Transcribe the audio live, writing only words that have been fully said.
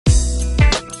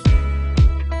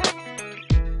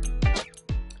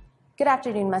Good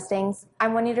afternoon, Mustangs.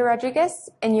 I'm Juanita Rodriguez,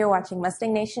 and you're watching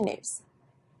Mustang Nation News.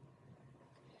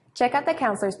 Check out the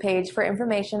counselors page for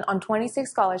information on 26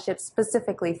 scholarships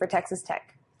specifically for Texas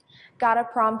Tech. Got a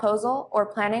promposal or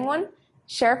planning one?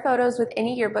 Share photos with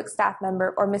any yearbook staff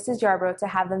member or Mrs. Yarbrough to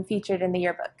have them featured in the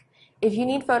yearbook. If you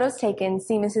need photos taken,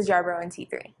 see Mrs. Yarbrough in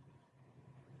T3.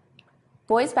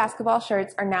 Boys basketball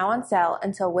shirts are now on sale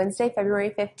until Wednesday, February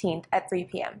 15th at 3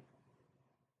 p.m.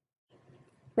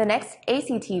 The next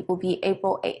ACT will be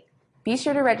April 8th. Be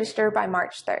sure to register by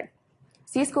March 3rd.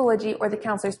 See Schoology or the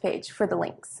counselors page for the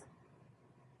links.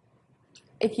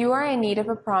 If you are in need of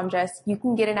a prom dress, you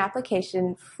can get an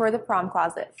application for the prom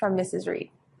closet from Mrs. Reed.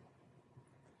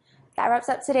 That wraps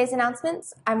up today's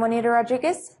announcements. I'm Juanita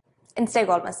Rodriguez, and stay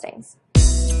gold, Mustangs.